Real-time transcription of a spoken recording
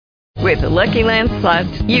With the Lucky Land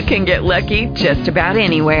Slots, you can get lucky just about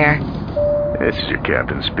anywhere. This is your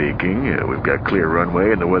captain speaking. We've got clear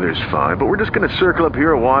runway and the weather's fine, but we're just going to circle up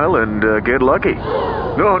here a while and get lucky.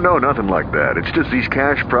 No, nothing like that. It's just these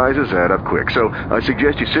cash prizes add up quick. So I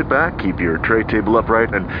suggest you sit back, keep your tray table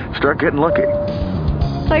upright, and start getting lucky.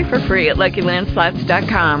 Play for free at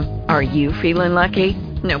LuckyLandSlots.com. Are you feeling lucky?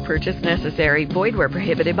 No purchase necessary. Void where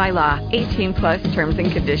prohibited by law. 18 plus terms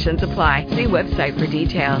and conditions apply. See website for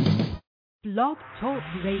details. Blog Talk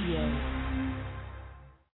Radio.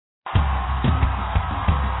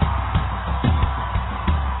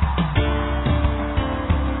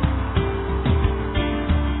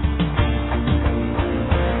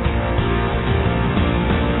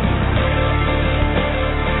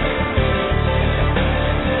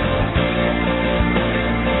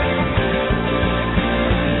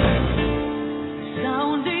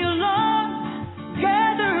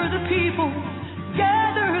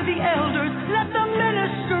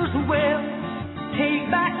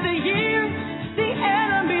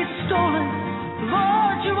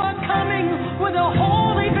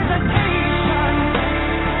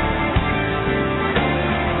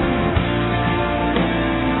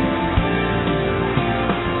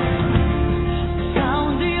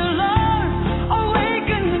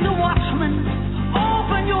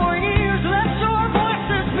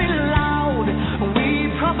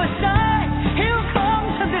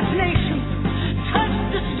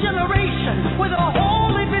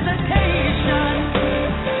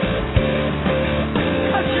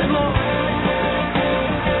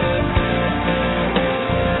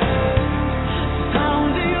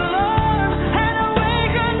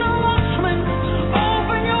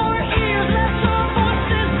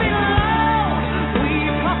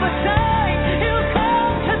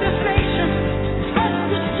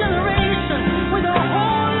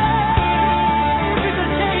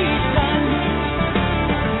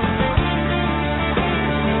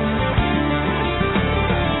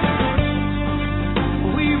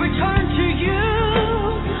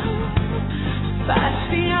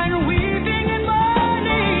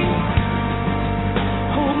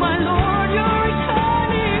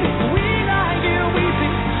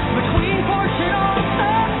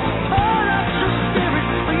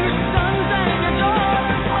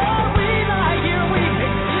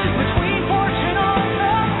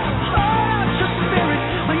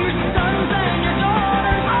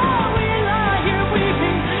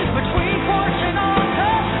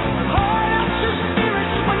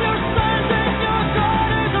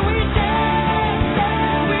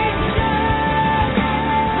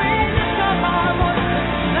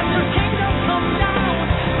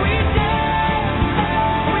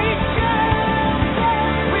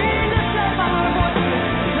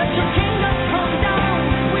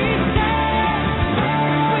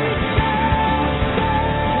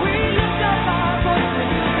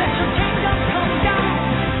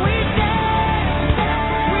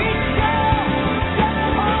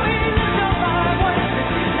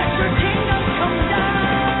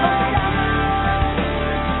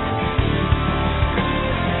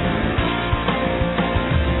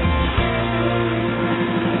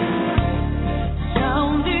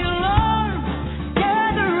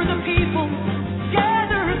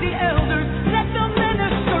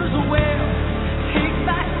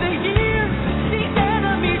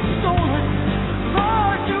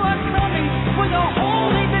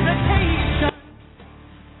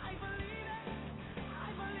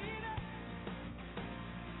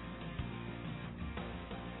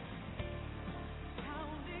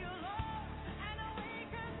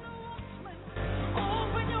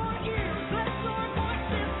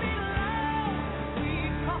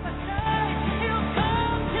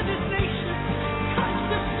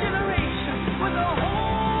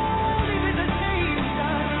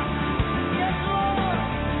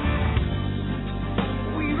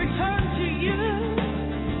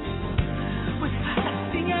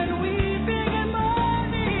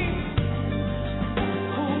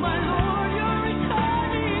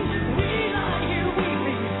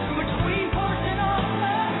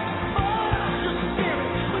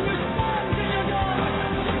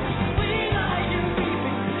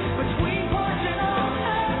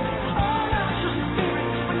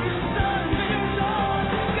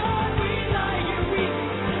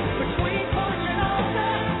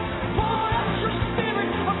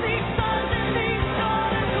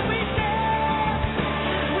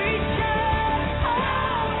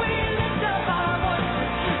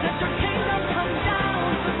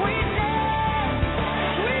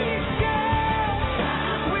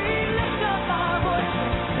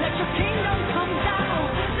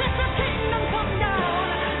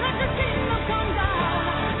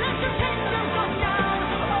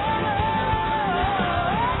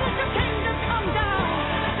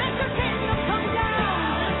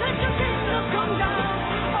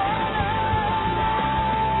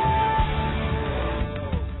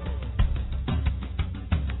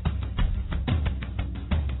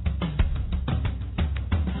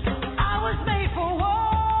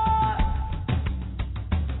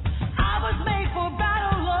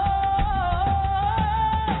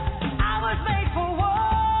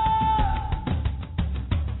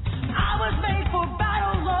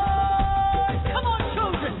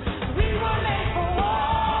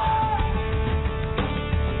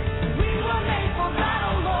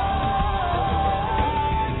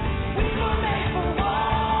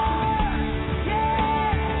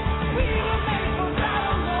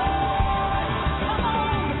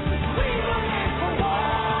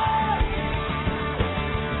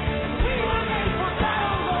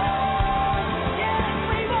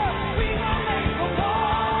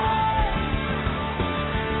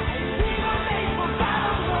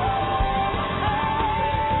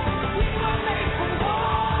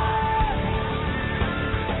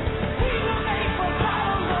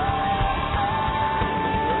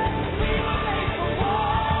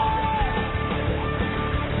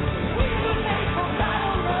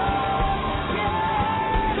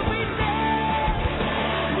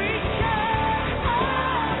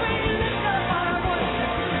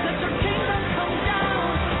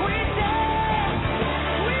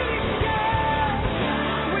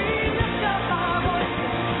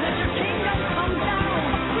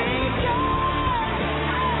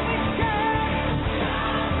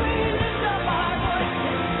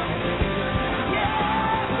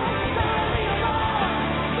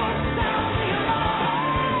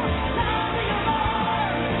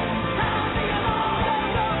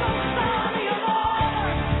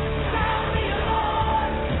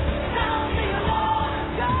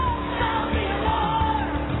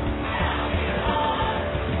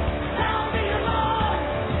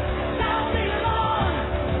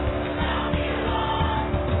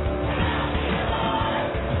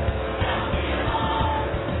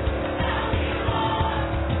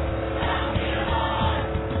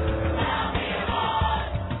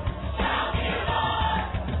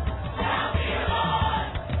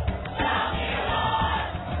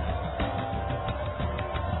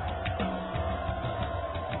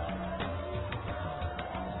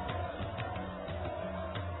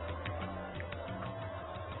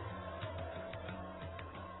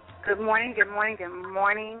 Good morning, good morning, good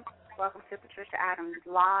morning. Welcome to Patricia Adams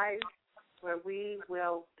Live, where we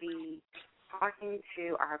will be talking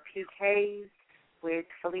to our PKs with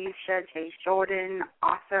Felicia J. Jordan,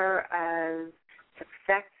 author of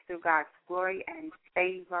Success Through God's Glory and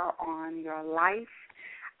Favor on Your Life.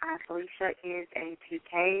 Felicia is a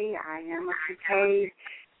PK. I am a PK,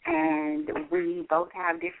 and we both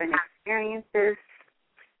have different experiences.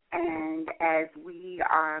 And as we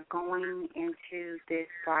are going into this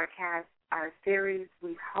broadcast series,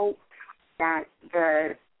 we hope that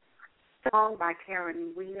the song by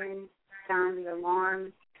Karen Whelan, Sound the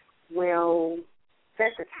Alarm, will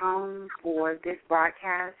set the tone for this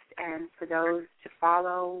broadcast and for those to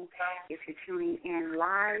follow if you're tuning in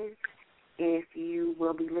live. If you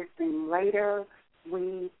will be listening later,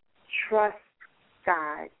 we trust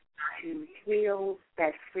God to heal,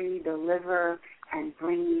 set free, deliver, and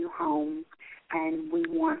bring you home. And we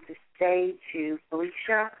want to say to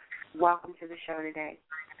Felicia, welcome to the show today.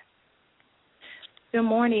 Good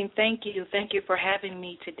morning. Thank you. Thank you for having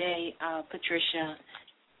me today, Patricia.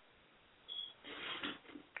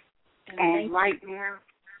 And right now,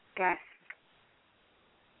 yes.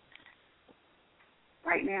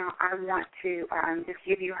 Right now, I want to just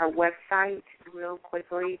give you her website real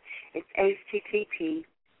quickly. It's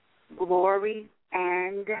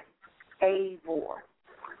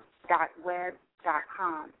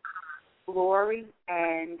http://gloryandavor.web.com.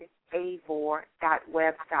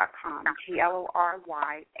 gloryandavor.web.com.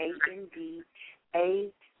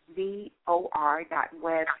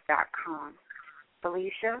 gloryandavor.web.com.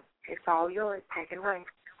 Felicia, it's all yours. Take it away.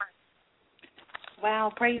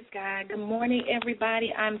 Wow, praise God. Good morning,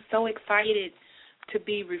 everybody. I'm so excited to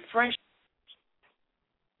be refreshed.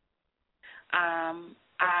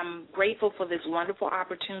 I'm grateful for this wonderful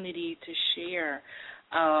opportunity to share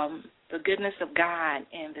the goodness of God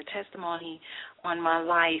and the testimony on my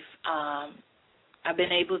life. I've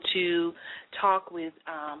been able to talk with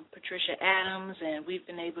Patricia Adams, and we've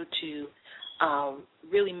been able to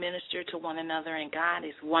really minister to one another, and God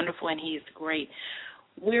is wonderful, and He is great.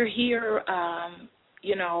 We're here,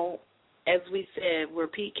 as we said, we're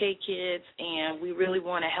PK kids, and we really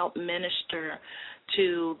want to help minister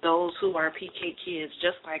to those who are PK kids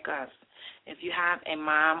just like us. If you have a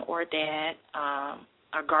mom or a dad,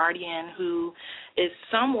 a guardian who is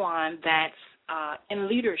someone that's in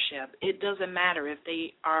leadership, it doesn't matter if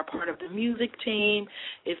they are part of the music team,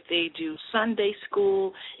 if they do Sunday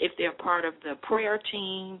school, if they're part of the prayer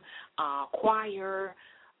team, choir,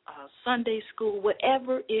 Sunday school,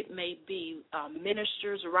 whatever it may be,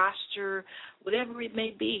 ministers, roster, whatever it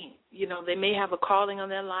may be. They may have a calling on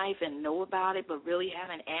their life and know about it, but really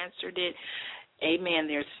haven't answered it. Amen.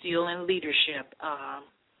 They're still in leadership.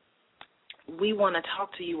 We want to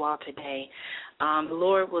talk to you all today. The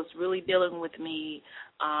Lord was really dealing with me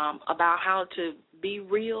about how to be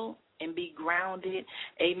real and be grounded,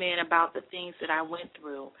 amen, about the things that I went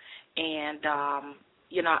through. And,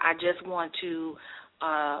 I just want to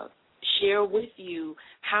share with you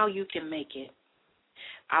how you can make it.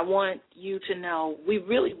 I want you to know, we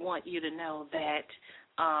really want you to know that,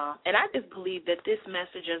 and I just believe that this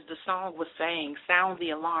message, as the song was saying, sound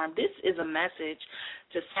the alarm, this is a message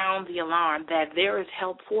to sound the alarm that there is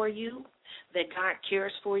help for you, that God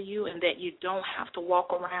cares for you, and that you don't have to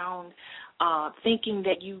walk around thinking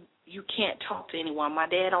that you can't talk to anyone. My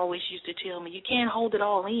dad always used to tell me, you can't hold it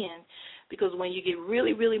all in, because when you get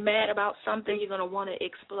really, really mad about something, you're going to want to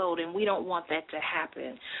explode, and we don't want that to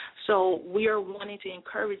happen. So we are wanting to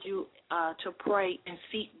encourage you to pray and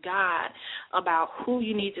seek God about who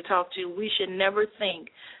you need to talk to. We should never think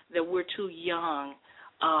that we're too young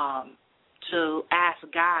to ask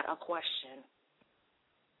God a question.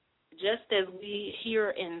 Just as we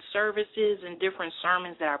hear in services and different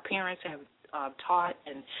sermons that our parents have taught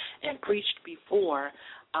and preached before,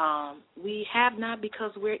 we have not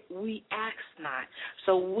because we ask not.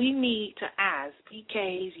 So we need to ask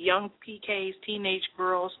PKs, young PKs, teenage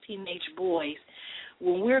girls, teenage boys,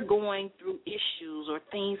 when we're going through issues or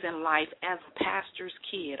things in life as a pastor's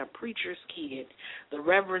kid, a preacher's kid, the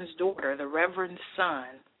reverend's daughter, the reverend's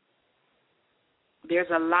son, there's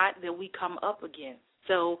a lot that we come up against.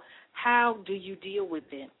 So how do you deal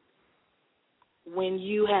with it? When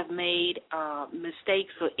you have made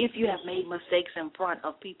mistakes, or if you have made mistakes in front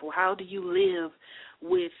of people, how do you live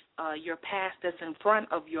with your past that's in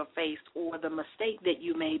front of your face, or the mistake that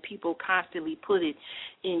you made, people constantly put it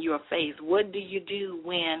in your face? What do you do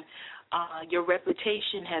when your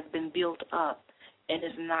reputation has been built up and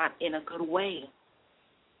is not in a good way?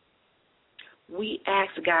 We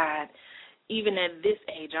ask God, even at this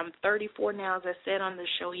age, I'm 34 now, as I said on the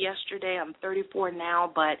show yesterday, I'm 34 now,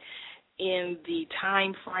 but in the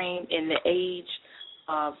time frame, in the age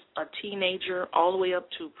of a teenager all the way up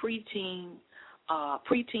to preteen,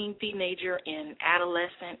 teenager, and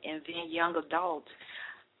adolescent, and then young adult,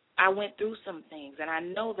 I went through some things, and I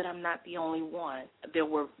know that I'm not the only one. There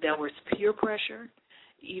was peer pressure.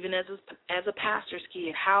 Even as a pastor's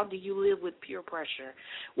kid, how do you live with peer pressure?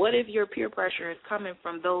 What if your peer pressure is coming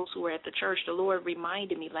from those who are at the church? The Lord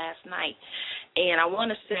reminded me last night, and I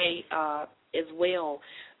want to say as well,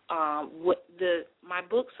 my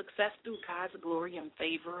book, Success Through God's Glory and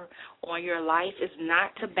Favor on Your Life, is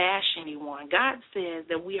not to bash anyone. God says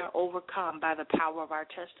that we are overcome by the power of our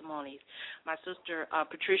testimonies. My sister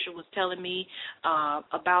Patricia was telling me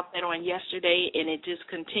about that on yesterday, and it just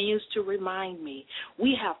continues to remind me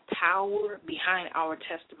we have power behind our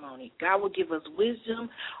testimony. God will give us wisdom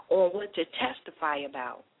on what to testify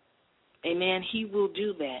about. Amen. He will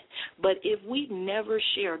do that. But if we never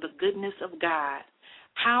share the goodness of God,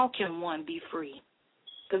 how can one be free?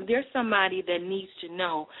 Because there's somebody that needs to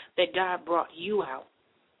know that God brought you out.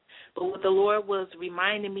 But what the Lord was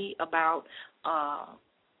reminding me about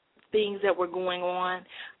things that were going on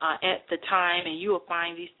at the time, and you will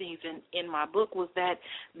find these things in my book, was that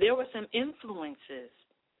there were some influences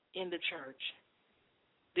in the church.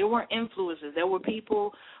 There were influences. There were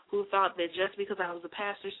people who thought that just because I was a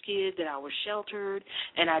pastor's kid that I was sheltered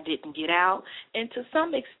and I didn't get out. And to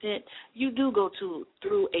some extent, you do go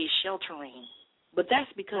through a sheltering. But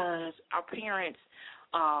that's because our parents,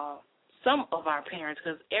 some of our parents,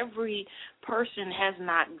 because every person has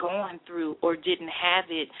not gone through or didn't have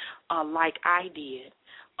it like I did.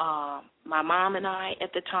 My mom and I,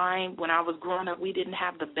 at the time when I was growing up, we didn't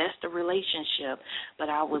have the best of relationship, but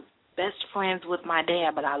I was best friends with my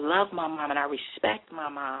dad, but I love my mom and I respect my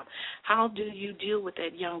mom. How do you deal with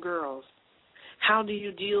that, young girls? How do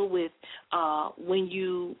you deal with when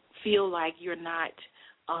you feel like you're not,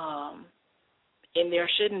 and there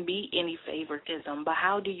shouldn't be any favoritism, but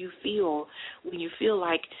how do you feel when you feel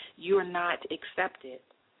like you're not accepted?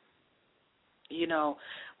 You know,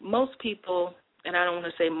 most people, and I don't want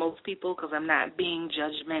to say most people because I'm not being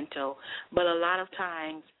judgmental, but a lot of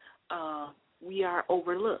times we are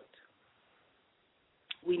overlooked.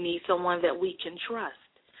 We need someone that we can trust.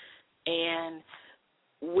 And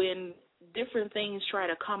when different things try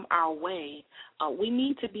to come our way, we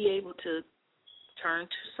need to be able to turn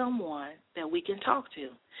to someone that we can talk to.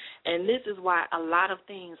 And this is why a lot of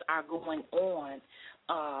things are going on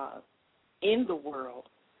in the world.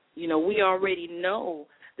 You know, we already know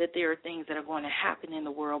that there are things that are going to happen in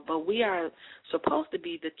the world, but we are supposed to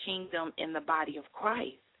be the kingdom in the body of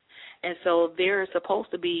Christ. And so there is supposed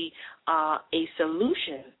to be a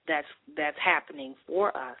solution that's happening for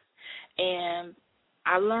us. And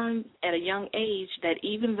I learned at a young age that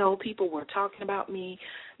even though people were talking about me,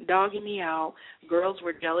 dogging me out, girls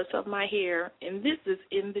were jealous of my hair, and this is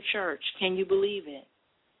in the church. Can you believe it?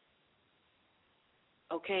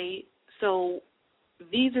 Okay, so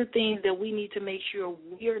these are things that we need to make sure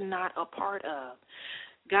we're not a part of.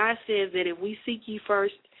 God says that if we seek ye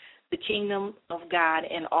first the kingdom of God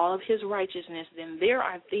and all of his righteousness, then there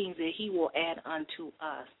are things that he will add unto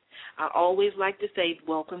us. I always like to say,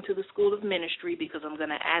 welcome to the School of Ministry, because I'm going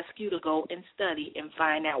to ask you to go and study and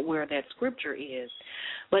find out where that scripture is.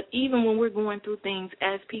 But even when we're going through things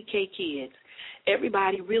as PK kids,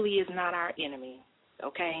 everybody really is not our enemy.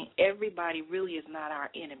 Okay? Everybody really is not our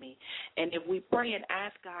enemy. And if we pray and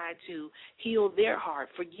ask God to heal their heart,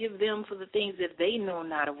 forgive them for the things that they know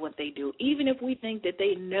not of what they do, even if we think that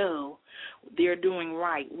they know they're doing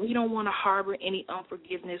right, we don't want to harbor any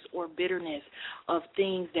unforgiveness or bitterness of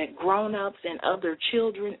things that grown-ups and other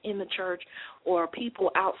children in the church or people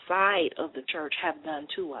outside of the church have done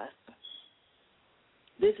to us.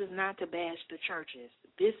 This is not to bash the churches.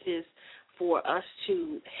 This is for us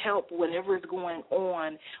to help whatever is going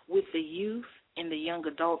on with the youth and the young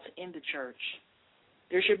adults in the church.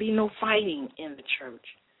 There should be no fighting in the church.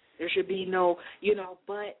 There should be no,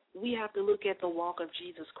 but we have to look at the walk of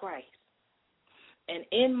Jesus Christ. And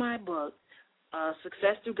in my book,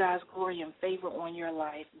 Success Through God's Glory and Favor on Your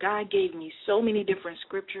Life, God gave me so many different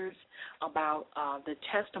scriptures about the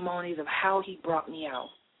testimonies of how he brought me out.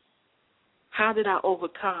 How did I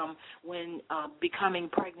overcome when becoming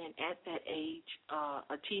pregnant at that age,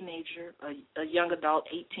 a teenager, a young adult,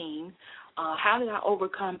 18? How did I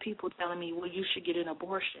overcome people telling me, well, you should get an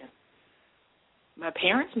abortion? My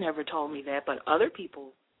parents never told me that, but other people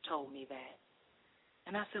told me that.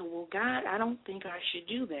 And I said, well, God, I don't think I should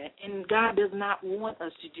do that. And God does not want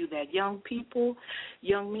us to do that. Young people,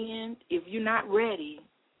 young men, if you're not ready,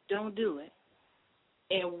 don't do it.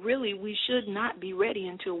 And really, we should not be ready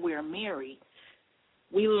until we're married.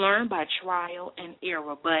 We learn by trial and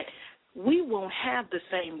error, but we won't have the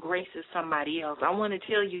same grace as somebody else. I want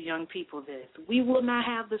to tell you young people this. We will not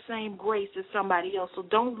have the same grace as somebody else. So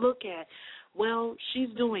don't look at, well, she's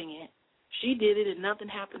doing it. She did it and nothing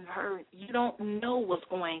happened to her. You don't know what's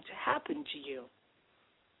going to happen to you.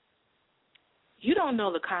 You don't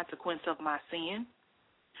know the consequence of my sin.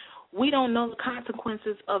 We don't know the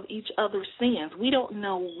consequences of each other's sins. We don't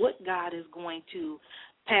know what God is going to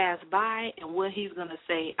pass by and what he's going to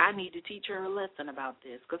say, I need to teach her a lesson about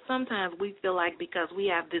this. Because sometimes we feel like because we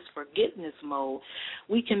have this forgiveness mode,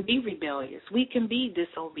 we can be rebellious. We can be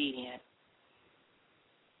disobedient.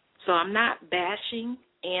 So I'm not bashing,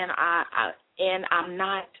 and I'm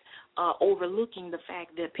not overlooking the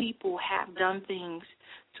fact that people have done things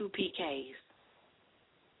to PKs.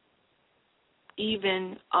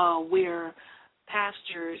 Even where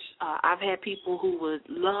pastors, I've had people who would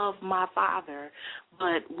love my father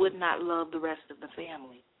but would not love the rest of the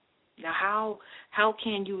family. Now, how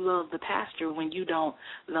can you love the pastor when you don't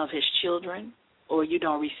love his children, or you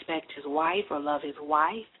don't respect his wife or love his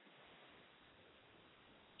wife?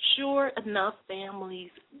 Sure enough, families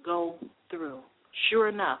go through. Sure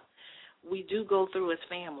enough, we do go through as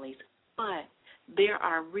families, but there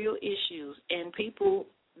are real issues, and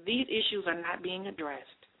these issues are not being addressed.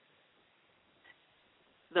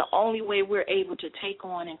 The only way we're able to take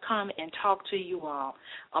on and come and talk to you all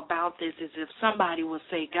about this is if somebody will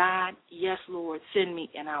say, God, yes, Lord, send me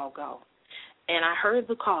and I'll go. And I heard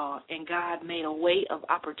the call, and God made a way of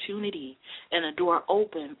opportunity and a door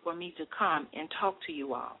open for me to come and talk to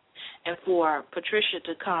you all, and for Patricia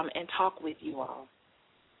to come and talk with you all.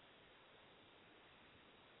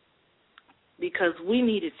 Because we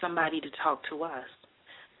needed somebody to talk to us.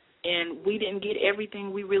 And we didn't get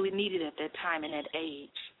everything we really needed at that time and that age.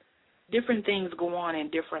 Different things go on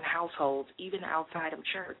in different households, even outside of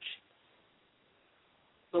church.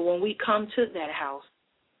 But when we come to that house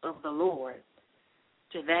of the Lord,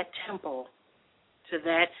 to that temple, to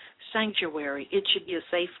that sanctuary, it should be a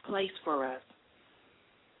safe place for us.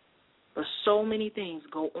 But so many things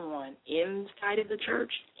go on inside of the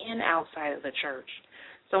church and outside of the church.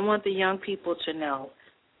 So I want the young people to know,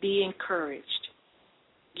 be encouraged.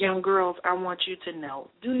 Young girls, I want you to know,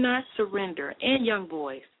 do not surrender. And young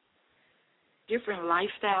boys, different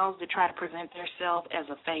lifestyles that try to present themselves as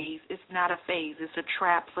a phase. It's not a phase. It's a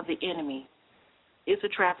trap for the enemy. It's a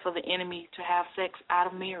trap for the enemy to have sex out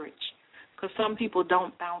of marriage, because some people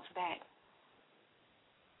don't bounce back.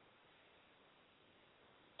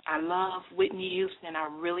 I love Whitney Houston. I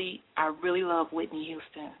really love Whitney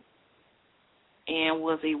Houston, and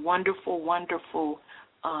was a wonderful, wonderful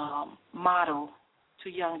model to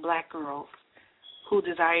young black girls who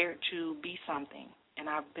desire to be something. And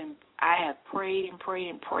I have prayed and prayed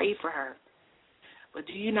and prayed for her. But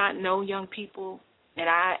do you not know, young people, and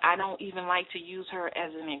I don't even like to use her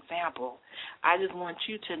as an example. I just want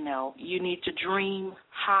you to know you need to dream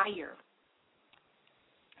higher,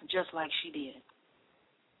 just like she did.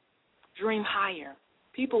 Dream higher.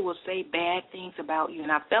 People will say bad things about you,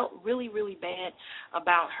 and I felt really, really bad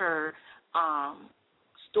about her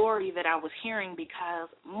story that I was hearing, because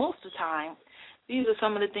most of the time these are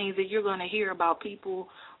some of the things that you're going to hear about people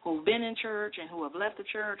who've been in church and who have left the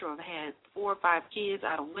church or have had 4 or 5 kids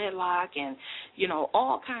out of wedlock, and,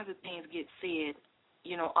 all kinds of things get said,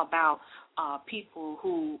 about people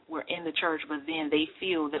who were in the church, but then they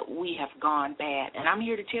feel that we have gone bad. And I'm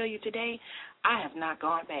here to tell you today, I have not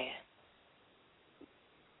gone bad.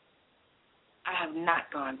 I have not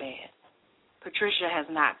gone bad. Patricia has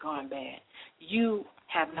not gone bad. You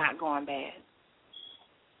have not gone bad.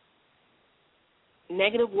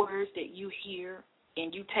 Negative words that you hear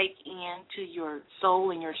and you take into your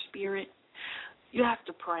soul and your spirit, you have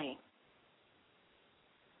to pray.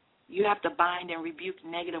 You have to bind and rebuke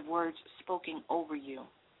negative words spoken over you.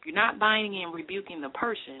 You're not binding and rebuking the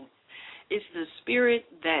person. It's the spirit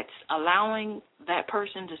that's allowing that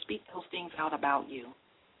person to speak those things out about you.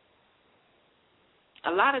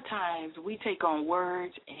 A lot of times we take on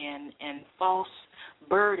words and false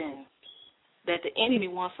burdens that the enemy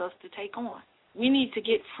wants us to take on. We need to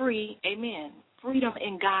get free, amen. Freedom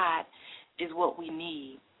in God is what we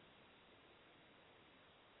need.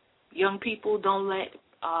 Young people, don't let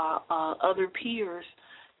other peers,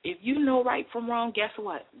 if you know right from wrong, guess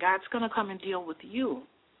what? God's going to come and deal with you,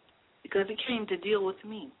 because he came to deal with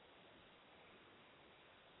me.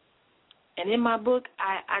 And in my book,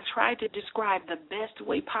 I tried to describe the best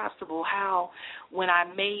way possible how when I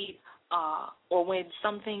made or when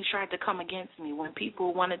some things tried to come against me, when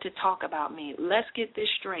people wanted to talk about me. Let's get this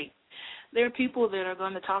straight. There are people that are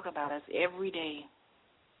going to talk about us every day.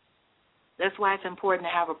 That's why it's important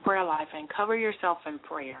to have a prayer life and cover yourself in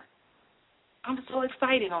prayer. I'm so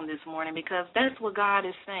excited on this morning because that's what God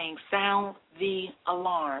is saying. Sound the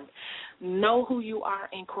alarm. Know who you are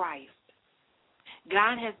in Christ.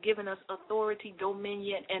 God has given us authority,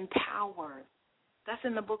 dominion, and power. That's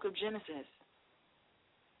in the book of Genesis.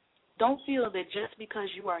 Don't feel that just because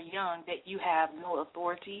you are young that you have no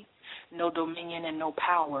authority, no dominion, and no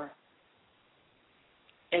power.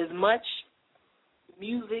 As much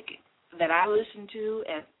music that I listened to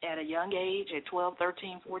at a young age, at 12,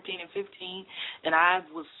 13, 14, and 15, and I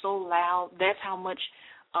was so loud, that's how much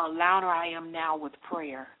louder I am now with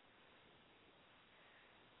prayer.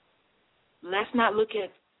 Let's not look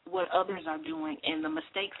at what others are doing and the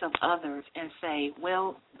mistakes of others and say,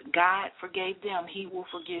 well, God forgave them, he will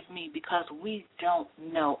forgive me, because we don't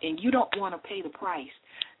know. And you don't want to pay the price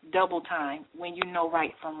double time when you know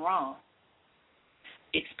right from wrong.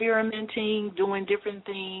 Experimenting, doing different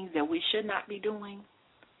things that we should not be doing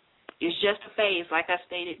is just a phase, like I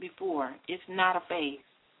stated before. It's not a phase.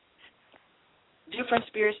 Different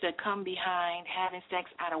spirits that come behind having sex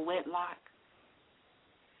out of wedlock,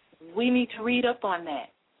 we need to read up on that.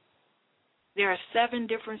 There are 7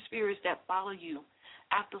 different spirits that follow you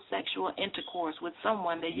after sexual intercourse with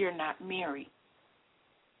someone that you're not married.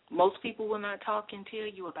 Most people will not talk and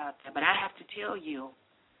tell you about that, but I have to tell you,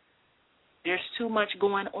 there's too much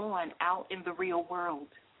going on out in the real world.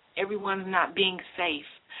 Everyone's not being safe.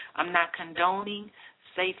 I'm not condoning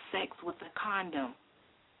safe sex with a condom.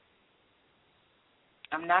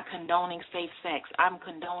 I'm not condoning safe sex. I'm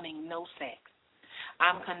condoning no sex.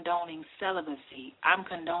 I'm condoning celibacy. I'm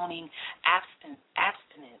condoning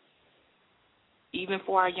abstinence, even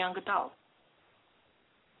for our young adults.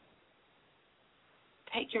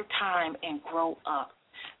 Take your time and grow up.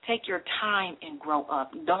 Take your time and grow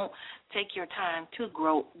up. Don't take your time to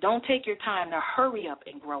grow. Don't take your time to hurry up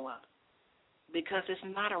and grow up, because it's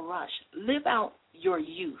not a rush. Live out your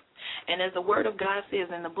youth. And as the Word of God says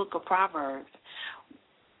in the book of Proverbs,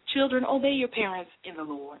 children, obey your parents in the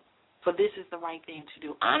Lord, for this is the right thing to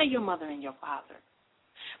do. Honor your mother and your father.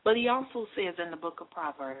 But he also says in the book of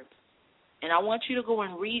Proverbs, and I want you to go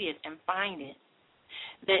and read it and find it,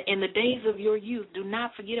 that in the days of your youth, do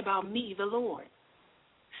not forget about me, the Lord.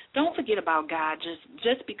 Don't forget about God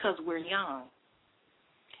just because we're young.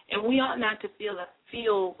 And we ought not to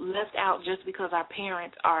feel left out just because our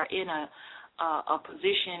parents are in a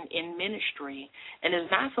position in ministry. And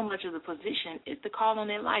it's not so much of the position, it's the call on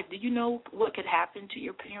their life. Do you know what could happen to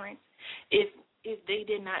your parents if they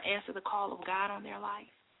did not answer the call of God on their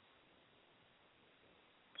life?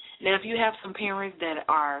 Now, if you have some parents that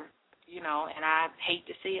are, and I hate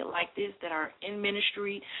to say it like this, that are in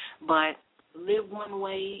ministry but live one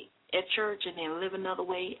way at church and then live another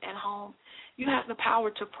way at home, you have the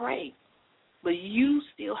power to pray, but you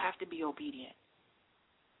still have to be obedient.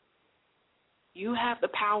 You have the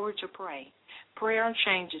power to pray. Prayer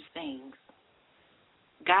changes things.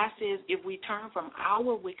 God says if we turn from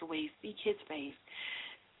our wicked ways, seek his face,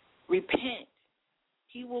 repent,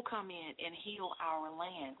 he will come in and heal our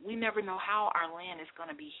land. We never know how our land is going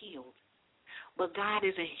to be healed. But God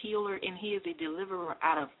is a healer and he is a deliverer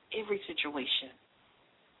out of every situation.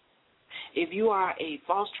 If you are a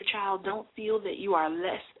foster child, don't feel that you are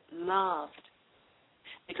less loved,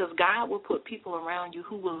 because God will put people around you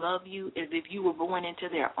who will love you as if you were born into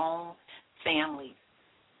their own family.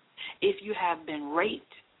 If you have been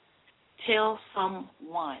raped, tell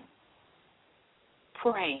someone.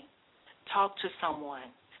 Pray. Talk to someone.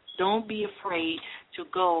 Don't be afraid to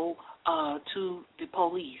go to the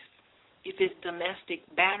police. If it's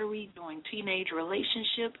domestic battery during teenage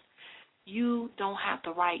relationships, you don't have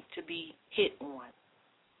the right to be hit on.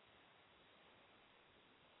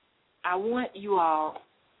 I want you all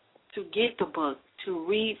to get the book, to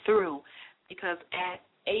read through, because at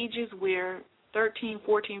ages where 13,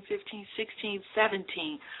 14, 15, 16,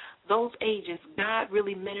 17, those ages, God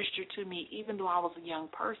really ministered to me even though I was a young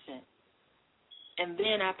person. And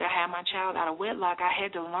then after I had my child out of wedlock, I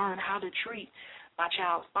had to learn how to treat my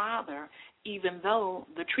child's father, even though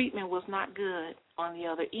the treatment was not good on the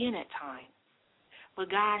other end at times.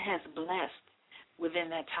 But God has blessed within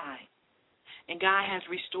that time. And God has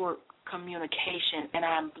restored communication, and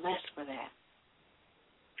I'm blessed for that.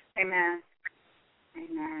 Amen.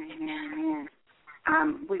 Amen, amen,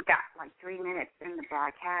 amen. We've got like 3 minutes in the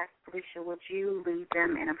broadcast. Felicia, would you lead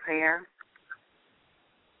them in a prayer?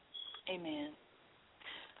 Amen.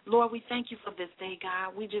 Lord, we thank you for this day,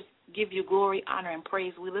 God. We just give you glory, honor, and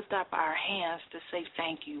praise. We lift up our hands to say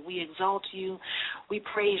thank you. We exalt you. We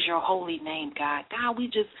praise your holy name, God. God, we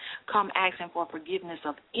just come asking for forgiveness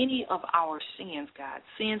of any of our sins, God.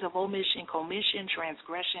 Sins of omission, commission,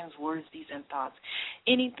 transgressions, words, deeds, and thoughts.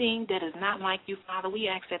 Anything that is not like you, Father, we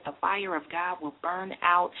ask that the fire of God will burn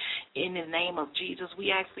out in the name of Jesus.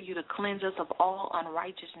 We ask for you to cleanse us of all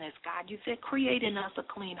unrighteousness, God. You said, create in us a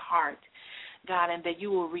clean heart, God, and that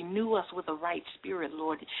you will renew us with a right spirit,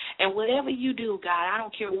 Lord. And whatever you do, God, I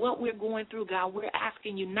don't care what we're going through, God, we're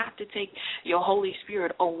asking you not to take your Holy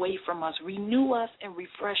Spirit away from us. Renew us and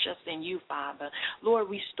refresh us in you, Father. Lord,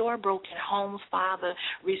 restore broken homes, Father.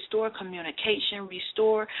 Restore communication.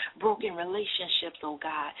 Restore broken relationships, oh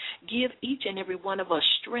God. Give each and every one of us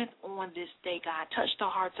strength on this day, God. Touch the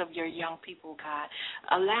hearts of your young people, God.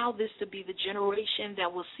 Allow this to be the generation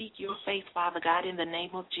that will seek your face, Father God, in the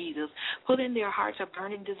name of Jesus. Put in their hearts a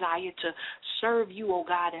burning desire to serve you, oh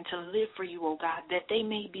God, and to live for you, oh God, that they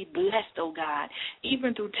may be blessed, oh God,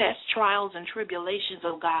 even through tests, trials, and tribulations,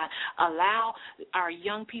 oh God. Allow our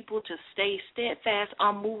young people to stay steadfast,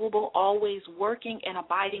 unmovable, always working and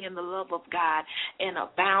abiding in the love of God and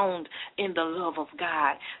abound in the love of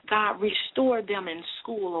God. God, restore them in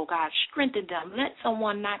school, oh God. Strengthen them. Let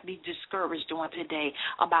someone not be discouraged on today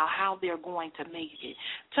about how they're going to make it.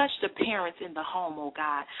 Touch the parents in the home, oh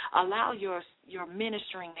God. Allow your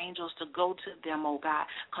ministering angels to go to them, oh God,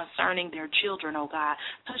 concerning their children, oh God.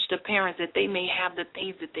 Touch the parents that they may have the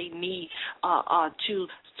things that they need to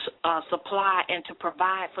supply and to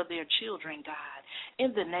provide for their children, God.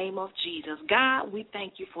 In the name of Jesus, God, we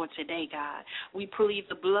thank you for today, God. We plead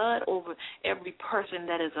the blood over every person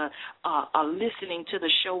that is listening to the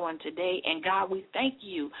show on today. And God, we thank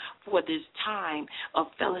you for this time of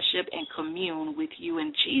fellowship and commune with you.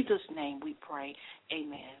 In Jesus' name we pray.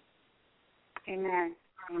 Amen. Amen.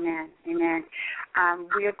 Amen. Amen.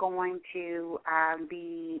 We are going to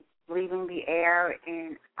be leaving the air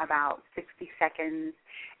in about 60 seconds,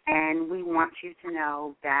 and we want you to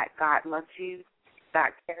know that God loves you,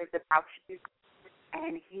 God cares about you,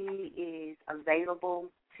 and he is available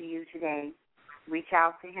to you today. Reach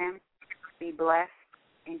out to him. Be blessed.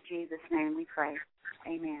 In Jesus' name we pray.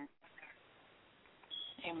 Amen.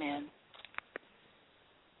 Amen.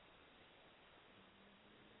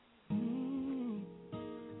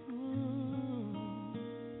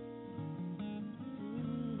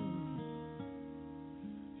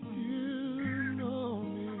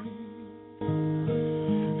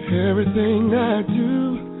 Everything I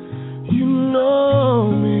do, you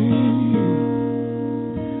know me.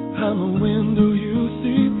 I'm a window you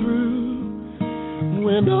see through.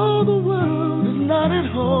 When all the world is not at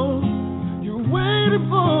home, you're waiting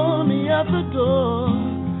for me at the door,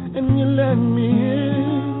 and you let me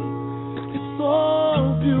in. It's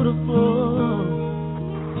so beautiful.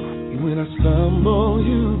 When I stumble,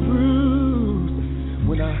 you bruise.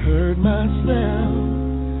 When I hurt myself,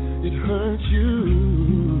 it hurts you.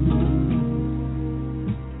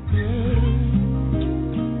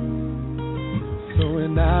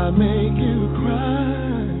 When I make you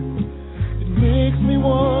cry, it makes me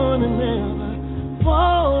want to never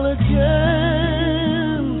fall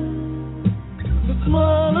again. The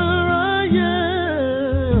smaller I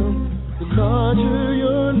am, the larger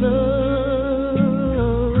your love.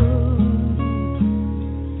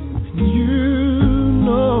 You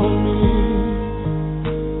know me,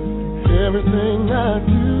 everything I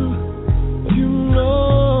do, you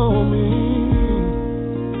know me.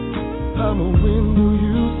 I'm a window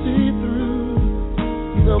you see through.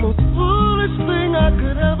 The most foolish thing I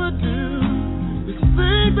could ever do is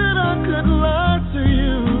think that I could lie to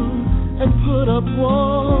you and put up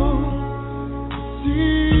walls,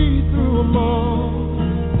 see through them all.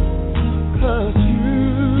 'Cause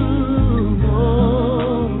you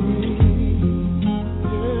know me,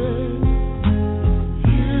 yeah.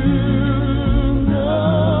 You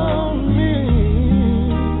know me.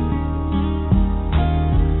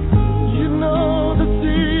 You know the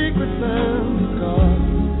secrets and the scars.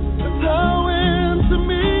 That's how into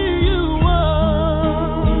me you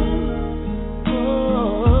are. Oh,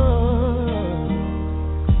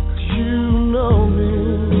 'cause you know me.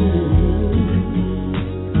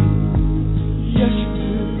 Yes, you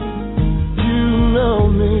do. You know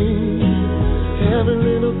me. Every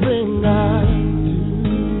little thing I do.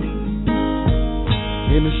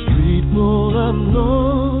 In a street full of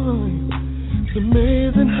noise, it's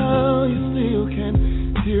amazing how you still can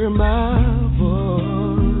hear my voice.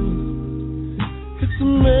 It's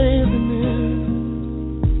amazing,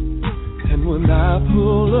 yeah. And when I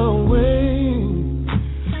pull away,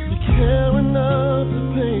 you care enough to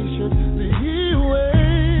patiently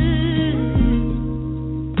wait.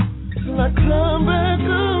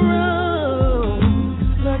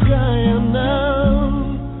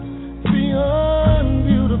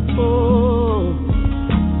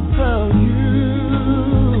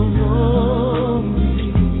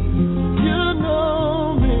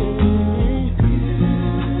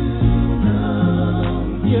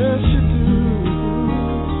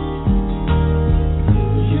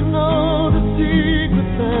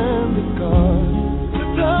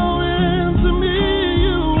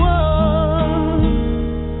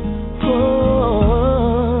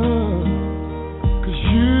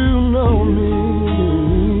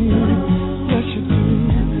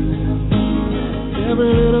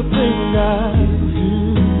 Every little thing I do,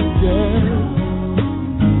 yeah.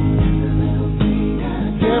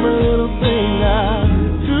 Every little thing I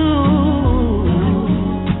do,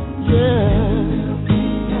 yeah.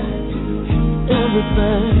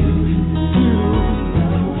 Everything you do.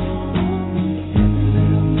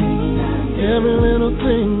 Every little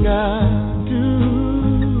thing I do.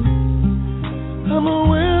 I'm a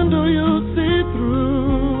window you see through.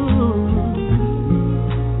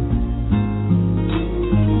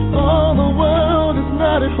 All the world is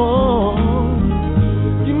not at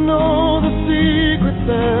home. You know the secrets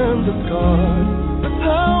and the scars. That's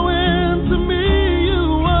how into me you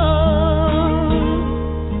are.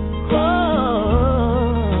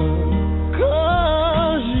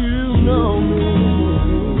 'Cause you know me.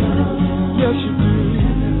 Yes, you do.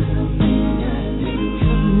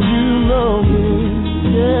 You know me.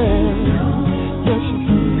 Yeah. Yes, you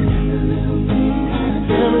do.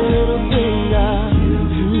 Every little thing I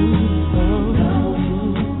do.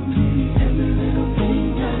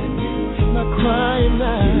 Not crying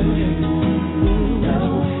now.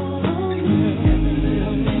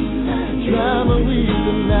 Drive me weak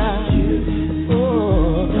tonight.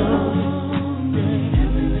 Oh,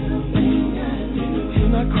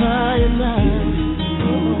 not crying now.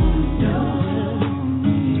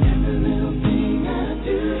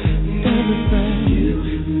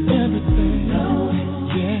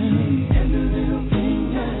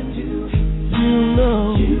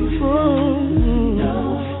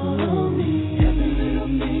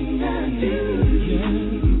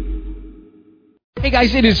 Hey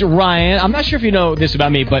guys, it is Ryan. I'm not sure if you know this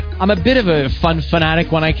about me, but I'm a bit of a fun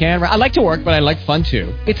fanatic when I can. I like to work, but I like fun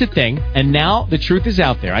too. It's a thing. And now the truth is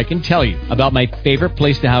out there. I can tell you about my favorite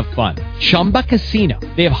place to have fun. Chumba Casino.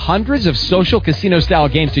 They have hundreds of social casino style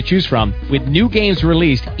games to choose from with new games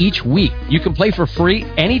released each week. You can play for free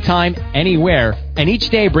anytime, anywhere. And each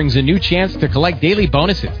day brings a new chance to collect daily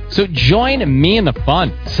bonuses. So join me in the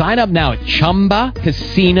fun. Sign up now at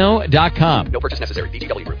ChumbaCasino.com. No purchase necessary.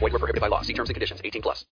 VGW Group. Void where prohibited by law. See terms and conditions. 18+.